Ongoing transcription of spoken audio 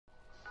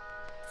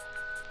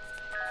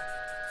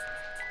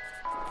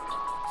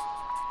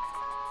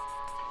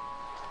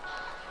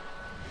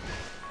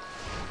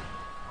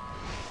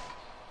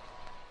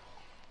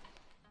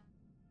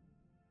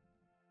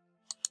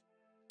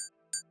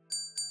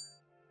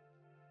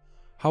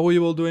How are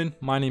you all doing?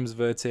 My name is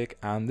Vertic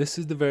and this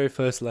is the very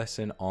first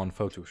lesson on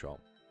Photoshop.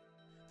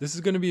 This is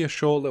going to be a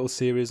short little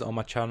series on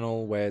my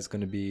channel where it's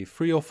going to be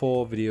 3 or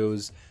 4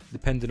 videos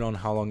depending on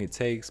how long it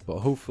takes, but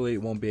hopefully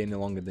it won't be any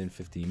longer than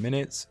 15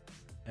 minutes.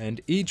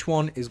 And each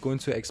one is going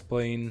to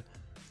explain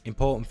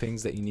important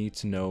things that you need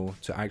to know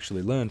to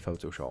actually learn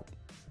Photoshop.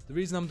 The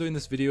reason I'm doing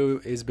this video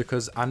is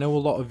because I know a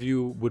lot of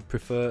you would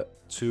prefer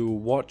to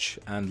watch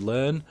and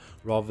learn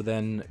rather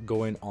than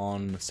going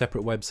on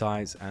separate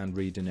websites and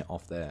reading it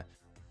off there.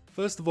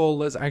 First of all,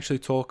 let's actually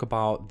talk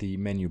about the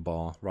menu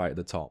bar right at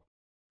the top.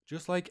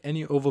 Just like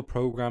any other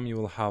program, you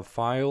will have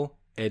File,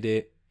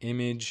 Edit,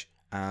 Image,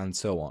 and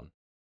so on.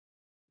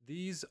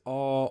 These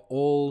are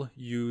all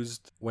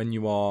used when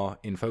you are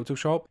in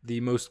Photoshop. The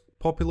most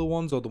popular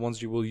ones, or the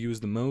ones you will use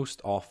the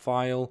most, are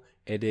File,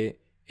 Edit,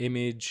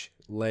 Image,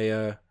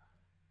 Layer,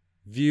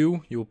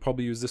 View. You'll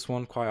probably use this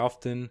one quite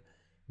often.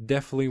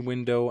 Definitely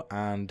Window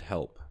and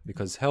Help,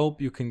 because Help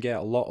you can get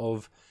a lot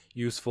of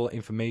useful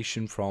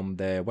information from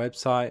their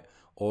website,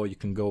 or you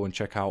can go and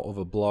check out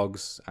other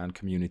blogs and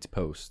community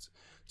posts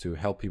to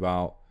help you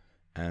out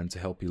and to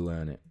help you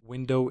learn it.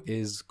 Window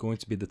is going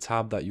to be the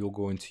tab that you're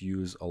going to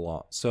use a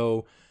lot.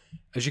 So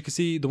as you can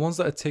see, the ones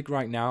that are ticked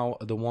right now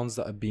are the ones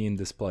that are being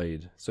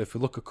displayed. So if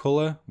we look at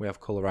color, we have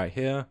color right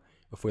here.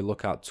 If we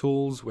look at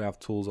tools, we have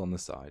tools on the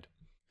side.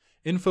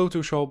 In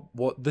Photoshop,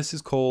 what this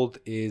is called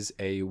is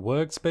a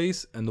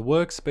workspace, and the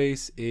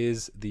workspace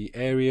is the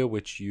area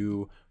which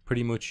you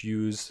pretty much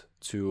use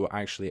to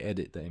actually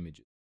edit the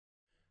images.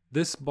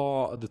 This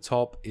bar at the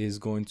top is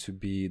going to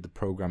be the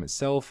program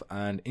itself,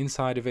 and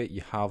inside of it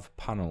you have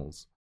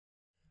panels.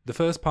 The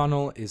first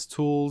panel is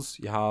tools,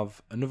 you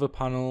have another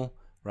panel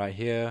right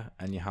here,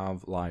 and you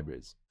have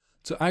libraries.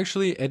 To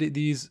actually edit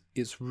these,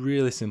 it's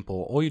really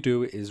simple. All you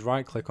do is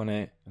right click on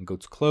it and go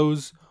to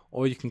close,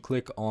 or you can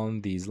click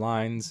on these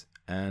lines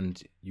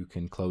and you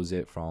can close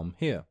it from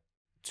here.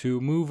 To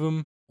move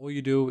them, all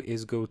you do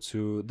is go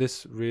to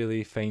this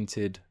really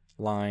fainted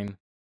line.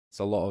 It's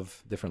a lot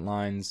of different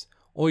lines.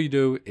 All you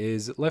do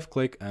is left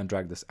click and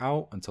drag this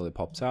out until it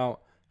pops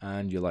out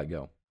and you let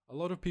go. A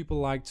lot of people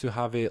like to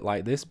have it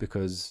like this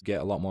because you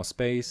get a lot more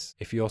space.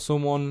 If you're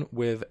someone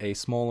with a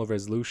smaller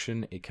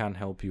resolution, it can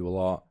help you a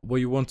lot.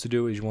 What you want to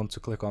do is you want to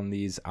click on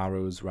these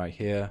arrows right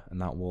here, and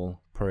that will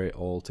put it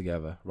all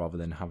together rather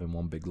than having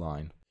one big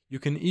line. You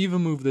can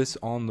even move this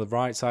on the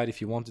right side if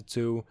you wanted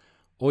to.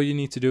 All you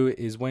need to do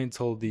is wait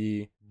until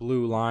the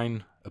blue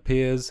line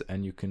appears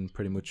and you can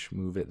pretty much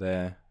move it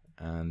there,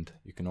 and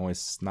you can always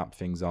snap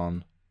things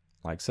on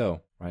like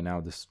so. Right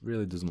now this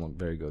really doesn't look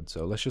very good,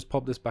 so let's just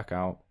pop this back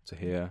out to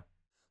here.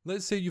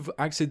 Let's say you've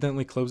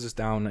accidentally closed this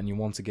down and you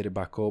want to get it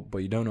back up but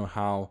you don't know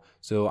how.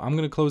 So I'm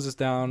going to close this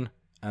down,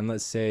 and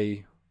let's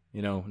say,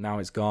 now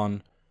it's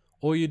gone.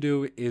 All you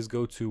do is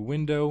go to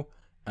Window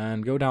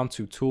and go down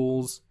to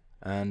Tools,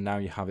 and now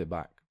you have it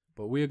back.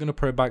 But we are going to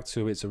put it back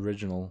to its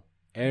original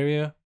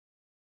area,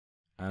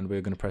 and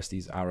we're going to press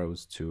these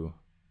arrows to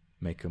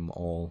make them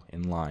all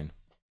in line.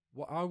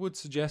 What I would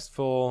suggest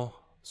for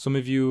some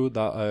of you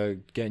that are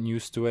getting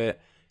used to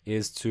it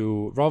is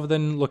to, rather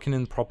than looking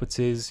in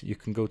properties, you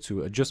can go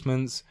to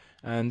adjustments,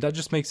 and that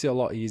just makes it a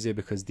lot easier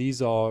because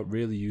these are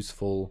really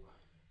useful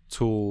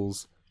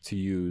tools to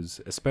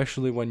use,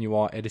 especially when you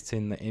are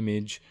editing the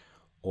image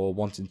or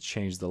wanting to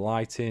change the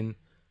lighting.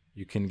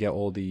 You can get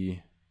all the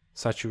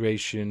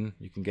saturation,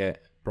 you can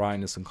get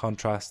brightness and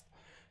contrast,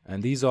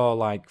 and these are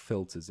like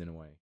filters in a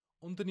way.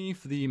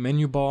 Underneath the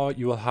menu bar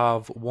you will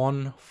have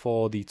one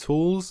for the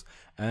tools,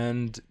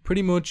 and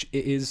pretty much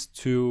it is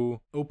to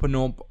open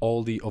up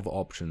all the other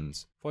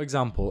options. For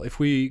example, if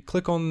we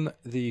click on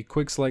the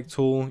quick select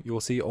tool, you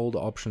will see all the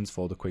options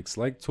for the quick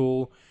select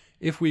tool.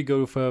 If we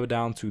go further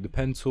down to the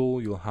pen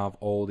tool, you'll have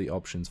all the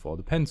options for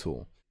the pen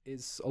tool.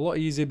 It's a lot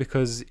easier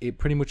because it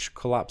pretty much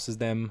collapses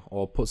them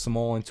or puts them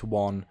all into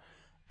one,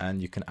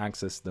 and you can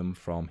access them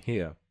from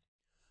here.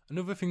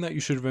 Another thing that you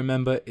should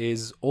remember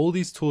is all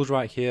these tools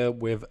right here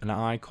with an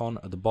icon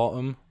at the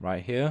bottom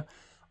right here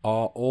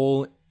are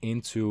all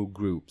into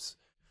groups.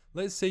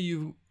 Let's say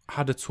you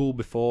had a tool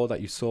before that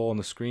you saw on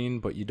the screen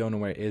but you don't know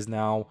where it is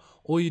now.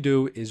 All you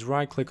do is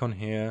right click on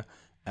here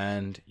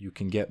and you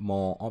can get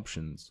more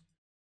options.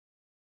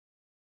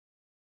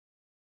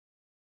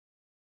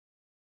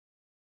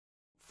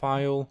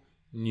 File,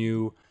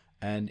 New,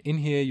 and in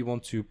here you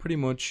want to pretty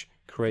much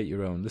create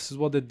your own. This is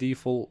what the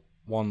default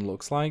one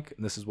looks like,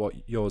 and this is what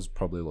yours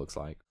probably looks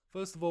like.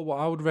 First of all, what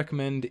I would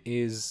recommend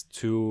is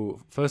to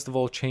first of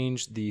all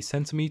change the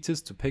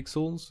centimeters to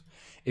pixels.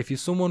 If you're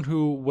someone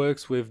who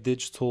works with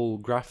digital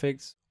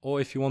graphics,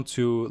 or if you want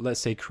to, let's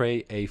say,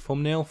 create a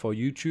thumbnail for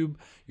YouTube,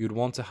 you'd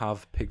want to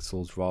have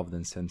pixels rather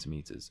than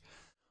centimeters.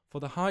 For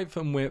the height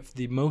and width,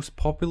 the most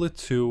popular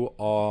two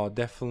are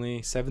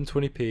definitely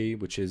 720p,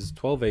 which is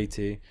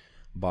 1280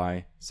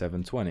 by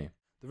 720.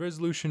 The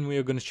resolution, we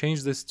are going to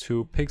change this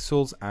to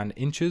pixels and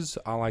inches.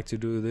 I like to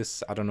do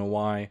this, I don't know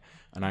why,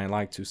 and I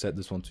like to set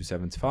this one to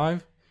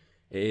 75.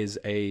 It is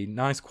a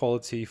nice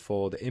quality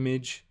for the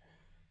image,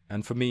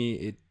 and for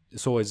me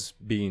it's always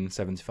been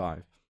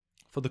 75.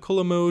 For the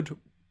color mode,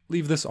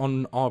 leave this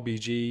on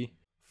RBG.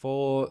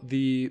 For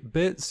the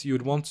bits, you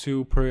would want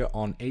to put it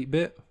on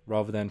 8-bit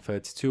rather than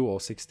 32 or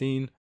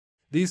 16.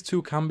 These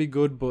two can be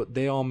good, but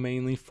they are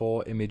mainly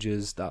for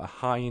images that are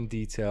high in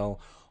detail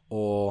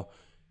or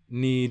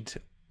need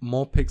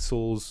more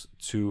pixels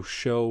to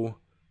show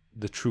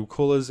the true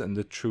colors and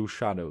the true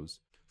shadows.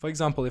 For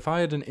example, if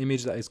I had an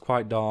image that is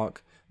quite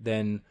dark,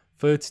 then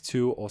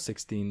 32 or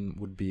 16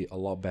 would be a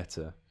lot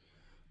better.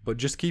 But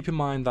just keep in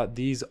mind that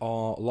these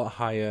are a lot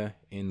higher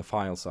in the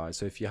file size.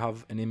 So if you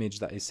have an image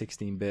that is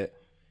 16-bit,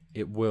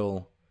 it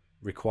will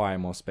require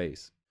more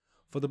space.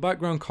 For the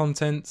background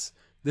content,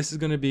 this is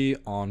going to be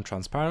on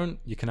transparent.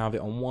 You can have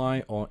it on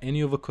white or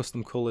any other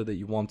custom color that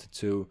you wanted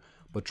to,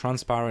 but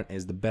transparent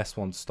is the best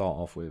one to start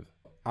off with.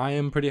 I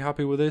am pretty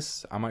happy with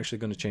this. I'm actually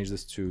going to change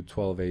this to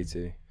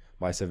 1280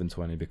 by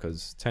 720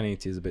 because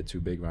 1080 is a bit too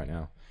big right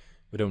now.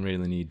 We don't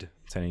really need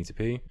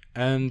 1080p.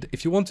 And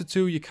if you wanted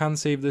to, you can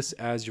save this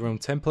as your own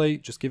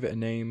template. Just give it a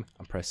name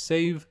and press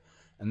save,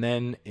 and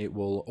then it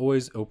will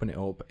always open it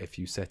up if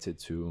you set it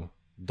to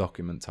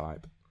document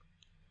type.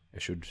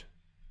 It should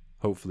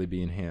hopefully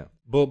be in here.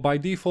 But by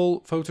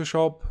default,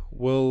 Photoshop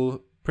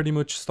will pretty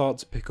much start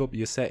to pick up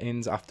your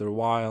settings after a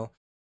while.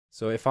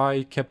 So if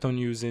I kept on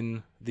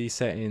using these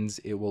settings,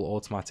 it will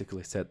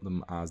automatically set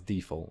them as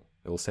default.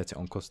 It will set it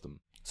on custom.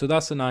 So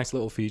that's a nice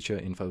little feature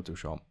in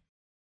Photoshop.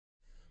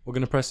 We're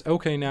going to press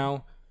OK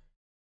now.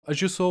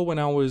 As you saw when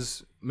I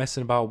was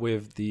messing about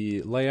with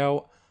the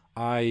layout,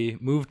 I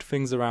moved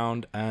things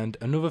around, and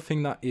another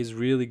thing that is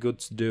really good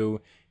to do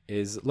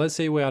is, let's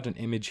say we had an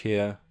image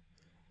here,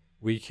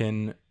 we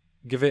can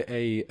give it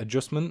a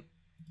adjustment,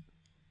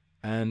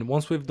 and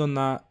once we've done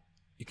that,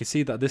 you can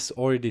see that this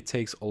already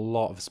takes a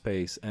lot of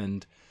space,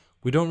 and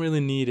we don't really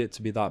need it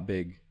to be that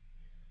big.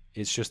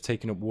 It's just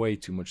taking up way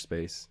too much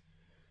space.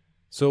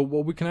 So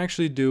what we can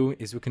actually do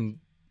is we can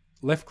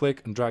left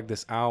click and drag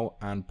this out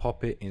and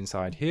pop it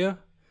inside here.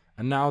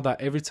 And now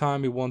that every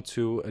time we want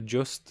to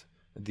adjust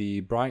the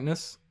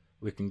brightness,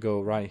 we can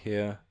go right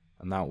here,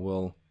 and that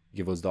will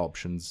give us the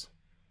options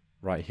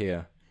right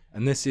here.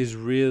 And this is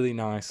really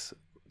nice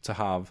to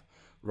have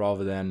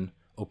rather than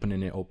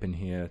opening it up in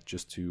here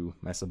just to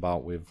mess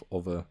about with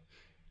other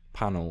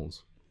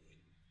panels.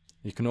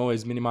 You can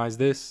always minimize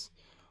this,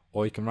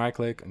 or you can right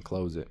click and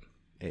close it.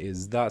 It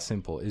is that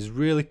simple. It's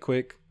really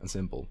quick and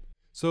simple.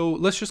 So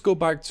let's just go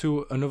back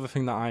to another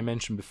thing that I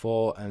mentioned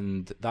before,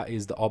 and that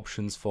is the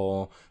options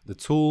for the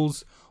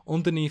tools.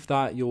 Underneath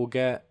that, you'll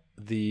get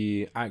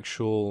the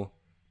actual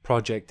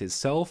project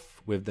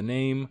itself with the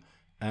name,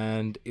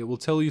 and it will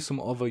tell you some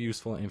other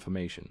useful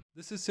information.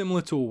 This is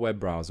similar to a web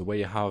browser where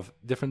you have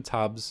different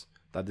tabs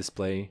that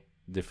display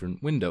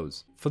different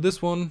windows. For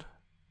this one,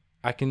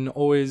 I can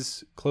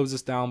always close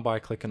this down by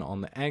clicking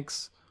on the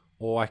X,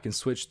 or I can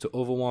switch to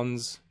other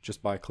ones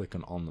just by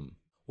clicking on them.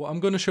 What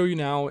I'm going to show you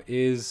now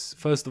is,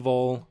 first of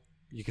all,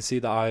 you can see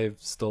that I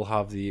still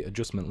have the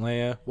adjustment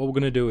layer. What we're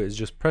going to do is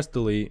just press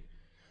delete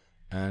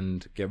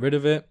and get rid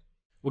of it.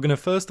 We're going to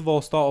first of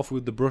all start off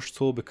with the brush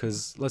tool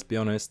because, let's be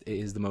honest, it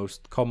is the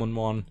most common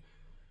one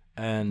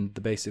and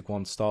the basic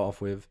one to start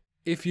off with.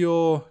 If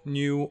you're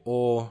new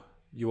or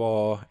you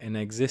are an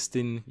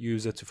existing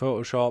user to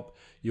Photoshop,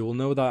 you will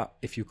know that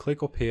if you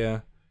click up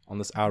here on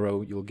this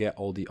arrow, you'll get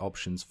all the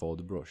options for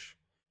the brush.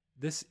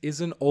 This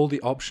isn't all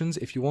the options.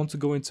 If you want to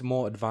go into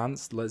more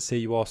advanced, let's say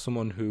you are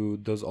someone who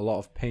does a lot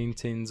of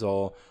paintings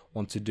or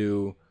want to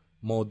do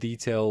more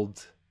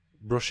detailed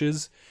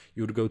brushes,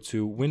 you would go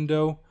to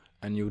Window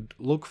and you would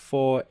look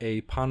for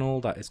a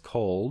panel that is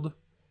called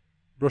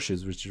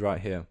Brushes, which is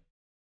right here.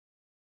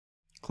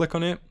 Click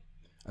on it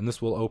and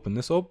this will open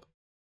this up.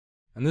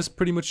 And this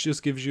pretty much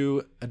just gives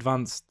you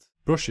advanced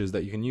brushes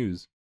that you can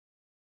use.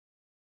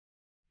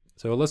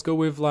 So let's go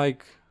with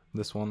like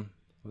this one.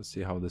 Let's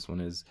see how this one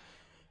is.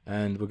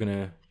 And we're going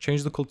to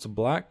change the color to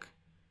black.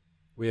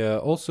 We are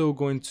also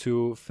going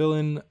to fill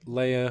in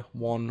layer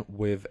 1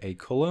 with a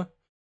color.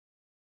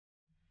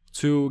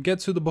 To get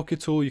to the bucket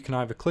tool, you can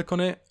either click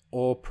on it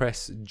or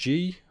press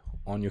G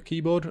on your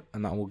keyboard,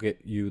 and that will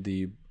get you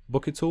the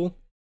bucket tool.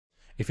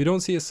 If you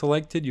don't see it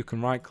selected, you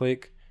can right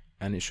click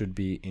and it should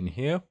be in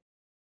here.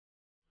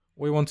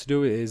 What we want to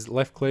do is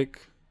left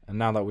click, and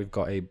now that we've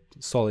got a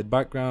solid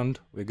background,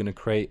 we're going to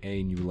create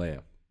a new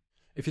layer.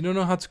 If you don't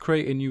know how to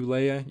create a new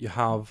layer, you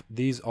have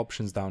these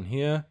options down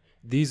here.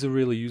 These are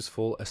really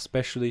useful,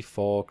 especially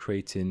for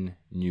creating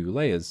new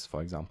layers,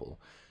 for example.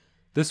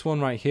 This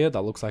one right here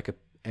that looks like an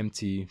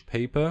empty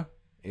paper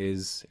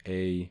is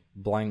a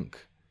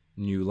blank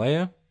new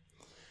layer.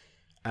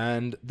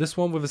 And this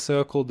one with a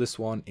circle, this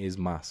one is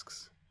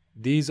masks.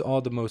 These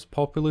are the most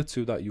popular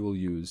two that you will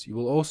use. You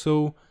will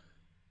also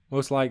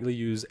most likely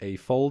use a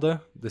folder.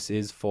 This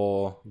is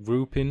for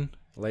grouping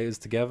layers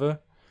together.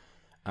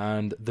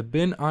 And the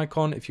bin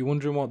icon, if you're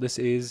wondering what this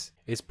is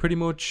pretty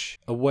much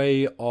a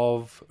way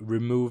of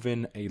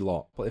removing a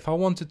lock. But if I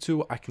wanted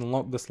to, I can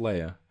lock this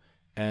layer.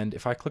 And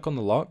if I click on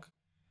the lock,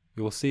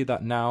 you will see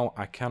that now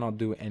I cannot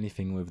do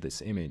anything with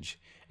this image.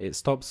 It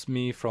stops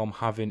me from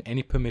having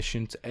any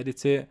permission to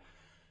edit it.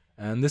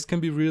 And this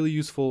can be really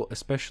useful,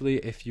 especially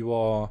if you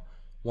are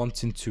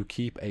wanting to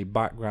keep a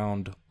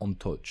background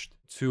untouched.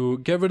 To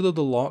get rid of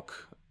the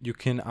lock, you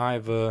can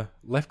either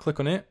left click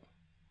on it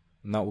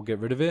and that will get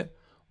rid of it,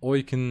 or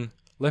you can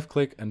left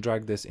click and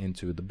drag this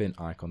into the bin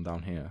icon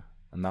down here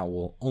and that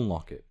will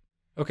unlock it.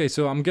 Okay,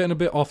 so I'm getting a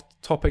bit off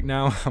topic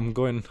now. I'm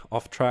going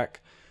off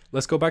track.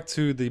 Let's go back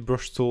to the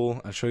brush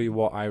tool and show you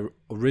what I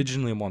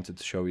originally wanted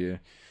to show you,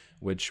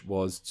 which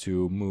was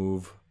to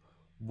move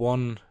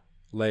one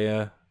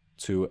layer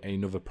to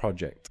another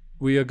project.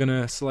 We are going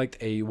to select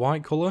a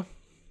white color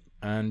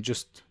and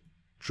just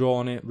draw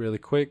on it really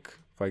quick.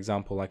 For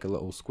example, like a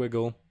little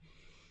squiggle.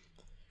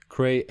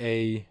 Create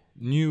a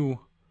new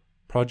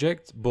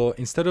project, but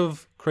instead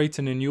of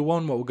creating a new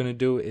one, what we're going to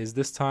do is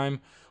this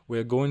time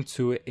we're going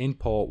to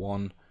import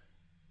one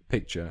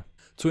picture.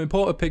 To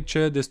import a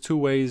picture, there's two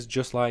ways,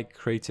 just like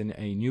creating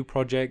a new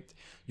project.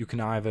 You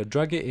can either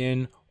drag it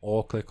in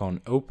or click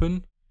on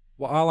open.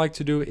 What I like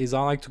to do is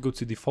I like to go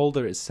to the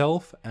folder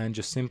itself and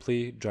just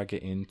simply drag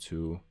it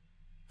into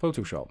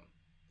Photoshop.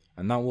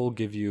 And that will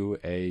give you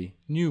a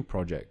new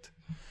project.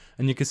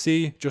 And you can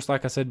see, just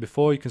like I said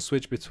before, you can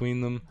switch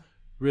between them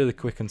really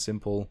quick and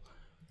simple.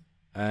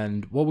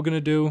 And what we're going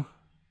to do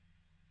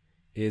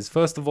is,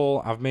 first of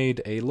all, I've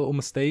made a little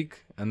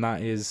mistake, and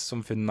that is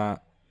something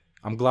that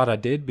I'm glad I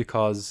did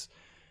because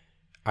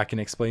I can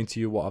explain to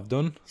you what I've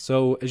done.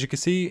 So as you can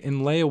see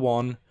in layer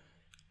 1,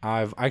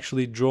 I've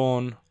actually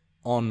drawn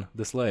on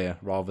this layer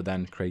rather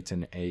than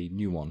creating a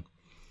new one.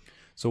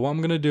 So what I'm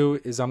going to do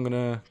is I'm going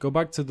to go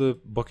back to the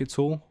bucket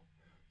tool,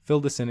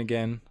 fill this in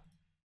again,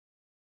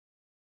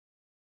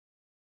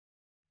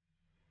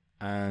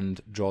 and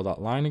draw that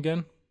line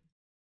again.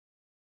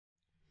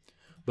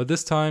 But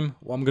this time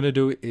what I'm going to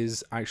do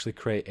is actually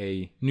create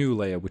a new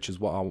layer, which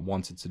is what I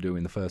wanted to do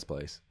in the first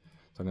place.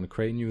 So I'm going to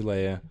create a new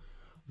layer,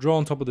 draw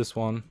on top of this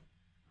one,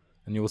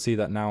 and you will see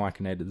that now I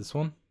can edit this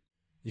one.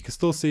 You can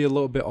still see a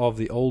little bit of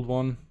the old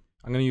one.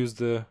 I'm going to use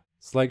the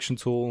selection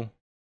tool,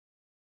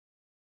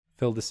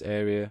 fill this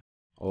area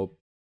up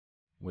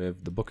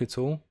with the bucket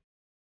tool.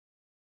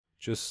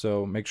 Just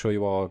so make sure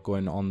you are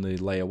going on the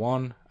layer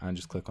 1 and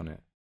just click on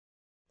it.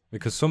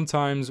 Because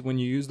sometimes when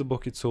you use the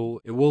bucket tool,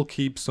 it will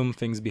keep some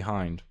things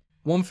behind.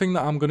 One thing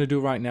that I'm going to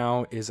do right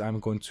now is I'm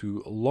going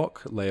to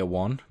lock layer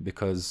 1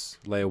 because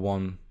layer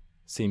 1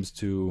 seems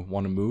to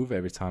want to move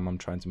every time I'm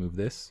trying to move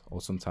this, or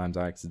sometimes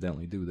I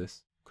accidentally do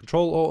this.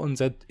 Control Alt and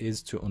Z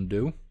is to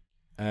undo,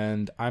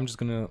 and I'm just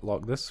going to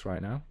lock this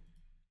right now.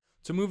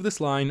 To move this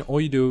line, all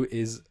you do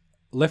is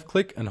left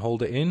click and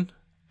hold it in,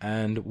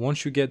 and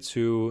once you get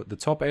to the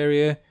top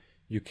area,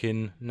 you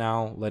can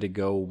now let it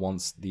go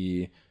once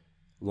the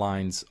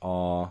lines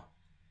are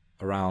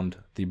around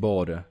the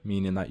border,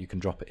 meaning that you can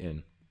drop it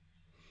in.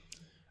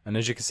 And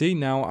as you can see,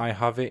 now I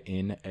have it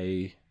in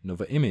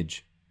another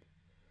image.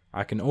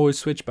 I can always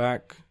switch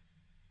back,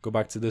 go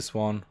back to this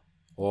one,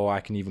 or I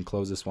can even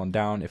close this one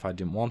down if I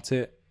didn't want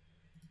it.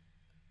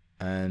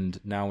 And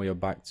now we are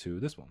back to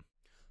this one.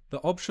 The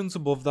options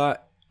above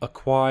that are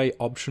quite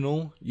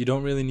optional. You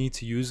don't really need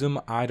to use them.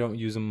 I don't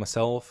use them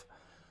myself,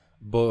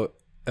 but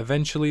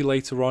eventually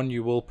later on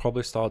you will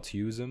probably start to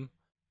use them.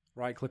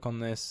 Right click on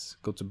this,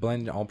 go to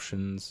blend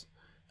options,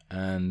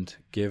 and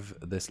give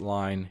this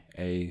line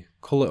a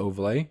color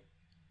overlay.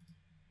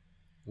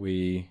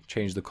 We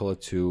change the color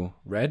to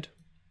red,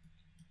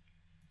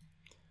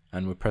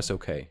 and we press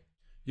OK.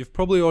 You've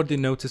probably already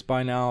noticed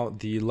by now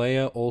the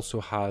layer also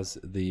has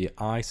the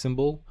eye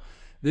symbol.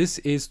 This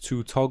is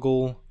to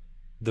toggle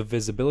the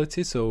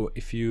visibility, so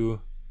if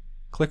you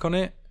click on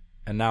it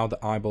and now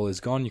the eyeball is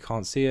gone, you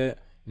can't see it,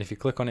 and if you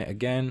click on it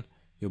again,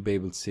 you'll be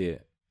able to see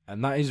it.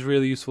 And that is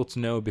really useful to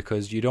know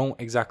because you don't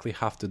exactly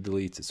have to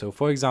delete it. So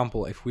for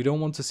example, if we don't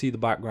want to see the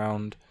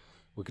background,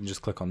 we can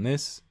just click on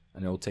this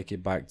and it will take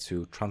it back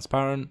to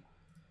transparent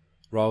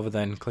rather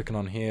than clicking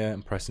on here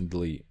and pressing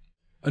delete.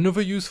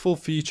 Another useful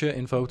feature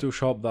in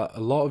Photoshop that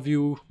a lot of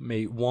you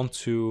may want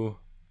to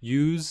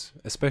use,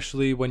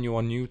 especially when you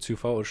are new to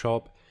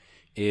Photoshop,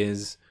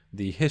 is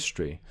the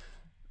history.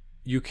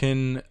 You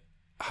can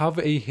have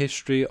a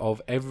history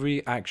of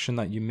every action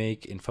that you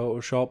make in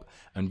Photoshop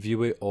and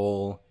view it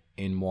all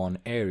in one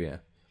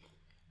area.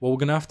 What we're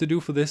going to have to do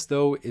for this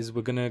though is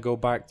we're going to go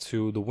back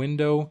to the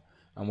window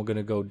and we're going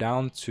to go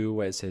down to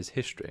where it says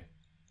history.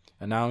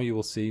 And now you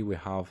will see we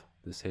have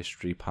this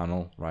history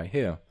panel right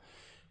here.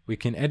 We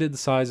can edit the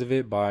size of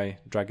it by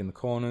dragging the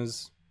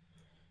corners.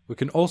 We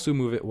can also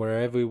move it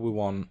wherever we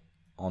want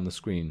on the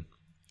screen.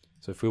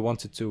 So if we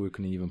wanted to, we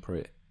can even put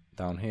it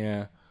down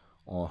here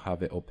or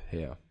have it up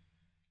here.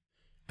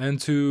 And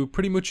to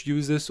pretty much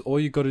use this, all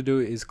you got to do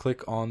is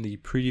click on the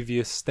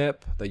previous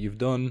step that you've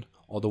done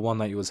or the one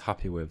that you was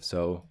happy with.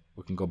 So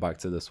we can go back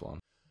to this one.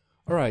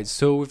 Alright,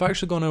 so we've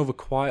actually gone over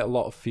quite a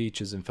lot of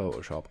features in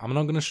Photoshop. I'm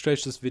not going to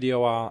stretch this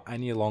video out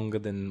any longer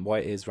than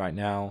what it is right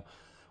now.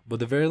 But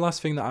the very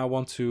last thing that I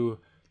want to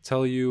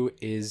tell you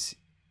is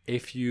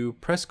if you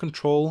press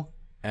Ctrl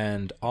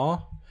and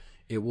R,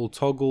 it will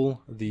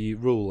toggle the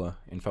ruler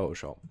in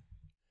Photoshop.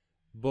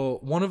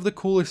 But one of the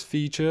coolest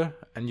feature,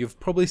 and you've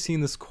probably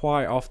seen this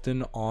quite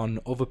often on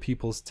other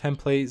people's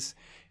templates,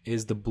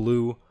 is the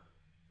blue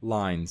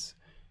lines.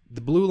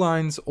 The blue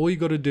lines, all you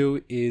got to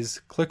do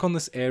is click on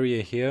this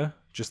area here,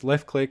 just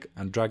left click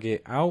and drag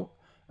it out,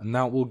 and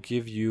that will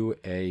give you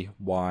a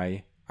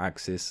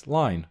y-axis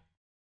line.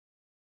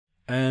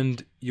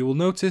 And you will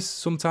notice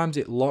sometimes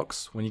it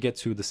locks when you get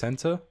to the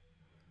center,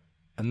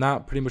 and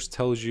that pretty much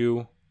tells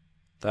you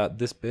that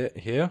this bit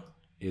here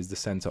is the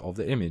center of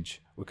the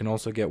image. We can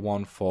also get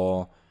one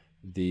for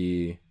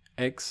the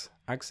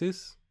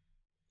x-axis.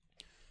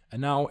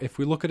 And now if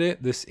we look at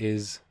it, this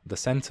is the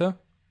center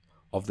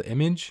of the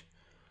image.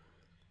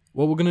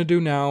 What we're going to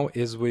do now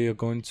is we are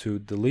going to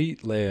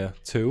delete layer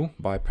 2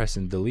 by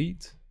pressing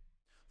delete.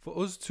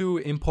 For us to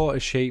import a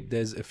shape,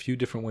 there's a few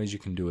different ways you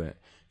can do it.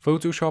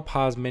 Photoshop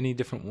has many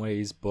different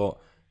ways, but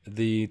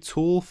the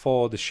tool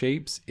for the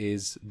shapes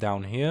is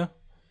down here.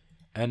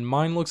 And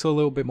mine looks a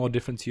little bit more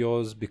different to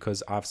yours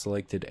because I've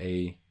selected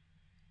a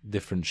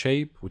different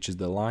shape, which is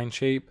the line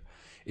shape.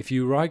 If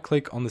you right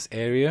click on this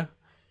area,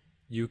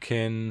 you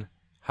can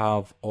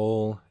have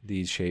all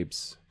these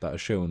shapes that are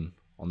shown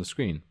on the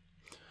screen.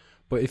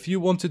 But if you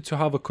wanted to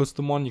have a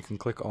custom one, you can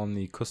click on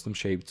the custom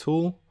shape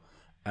tool,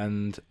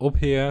 and up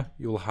here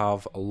you'll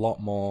have a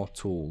lot more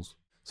tools.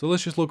 So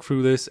let's just look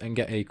through this and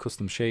get a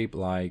custom shape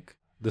like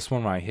this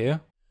one right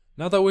here.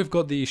 Now that we've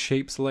got the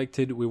shape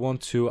selected, we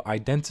want to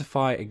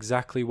identify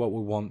exactly what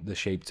we want the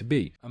shape to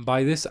be. And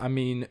by this I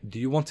mean, do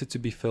you want it to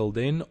be filled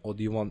in or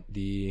do you want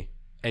the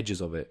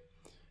edges of it?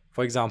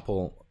 For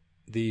example,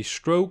 the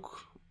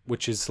stroke,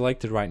 which is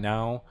selected right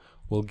now,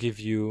 will give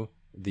you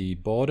the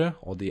border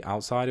or the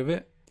outside of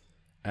it.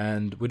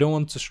 And we don't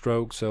want to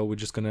stroke, so we're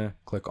just gonna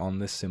click on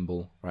this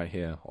symbol right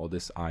here, or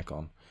this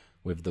icon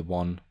with the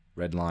one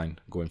red line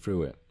going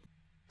through it.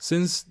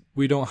 Since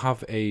we don't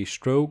have a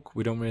stroke,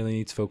 we don't really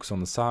need to focus on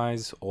the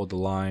size or the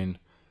line,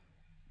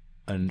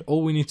 and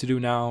all we need to do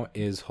now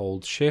is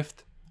hold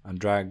shift and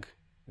drag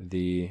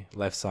the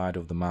left side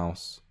of the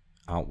mouse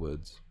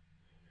outwards.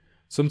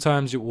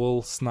 Sometimes it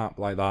will snap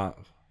like that,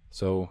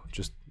 so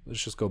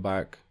let's just go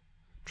back,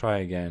 try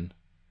again,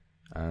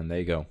 and there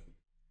you go.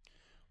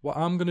 What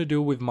I'm going to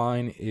do with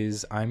mine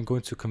is I'm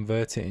going to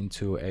convert it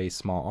into a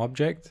smart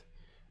object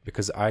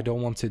because I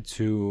don't want it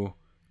to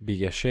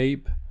be a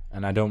shape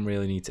and I don't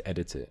really need to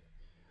edit it.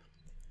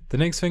 The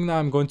next thing that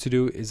I'm going to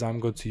do is I'm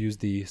going to use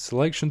the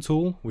selection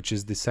tool, which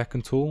is the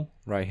second tool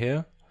right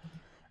here,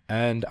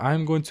 and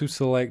I'm going to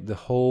select the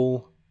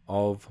whole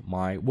of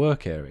my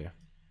work area.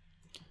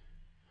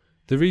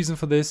 The reason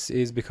for this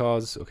is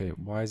because, okay,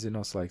 why is it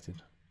not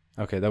selected?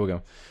 Okay, there we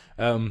go.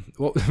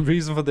 Well, the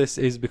reason for this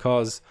is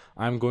because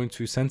I'm going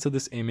to center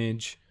this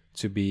image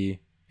to be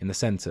in the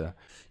center.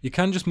 You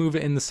can just move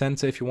it in the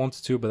center if you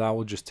wanted to, but that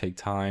will just take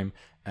time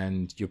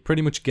and you're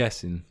pretty much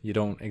guessing. You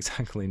don't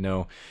exactly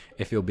know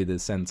if it'll be the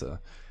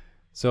center.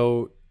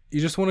 So you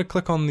just want to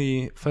click on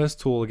the first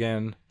tool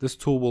again. This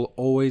tool will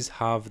always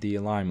have the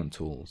alignment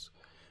tools.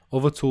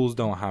 Other tools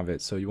don't have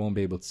it, so you won't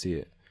be able to see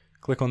it.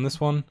 Click on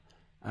this one,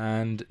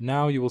 and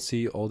now you will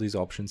see all these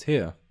options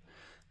here.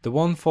 The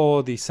one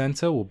for the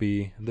center will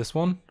be this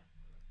one,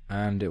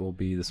 and it will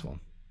be this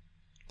one.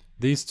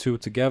 These two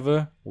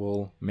together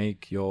will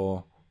make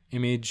your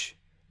image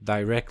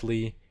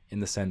directly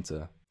in the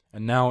center.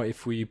 And now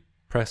if we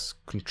press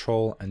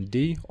Ctrl and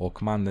D or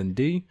Command and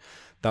D,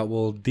 that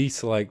will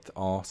deselect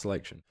our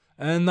selection.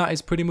 And that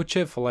is pretty much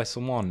it for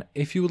lesson 1.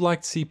 If you would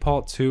like to see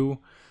part 2,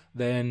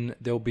 then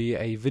there'll be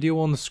a video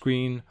on the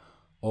screen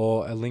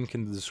or a link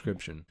in the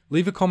description.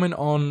 Leave a comment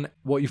on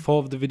what you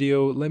thought of the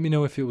video. Let me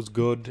know if it was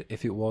good,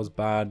 if it was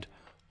bad,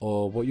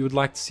 or what you would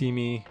like to see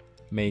me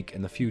make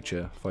in the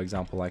future, for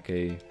example like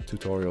a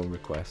tutorial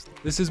request.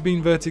 This has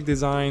been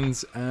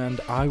VerticDesigns, and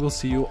I will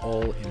see you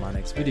all in my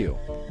next video.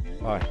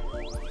 Bye.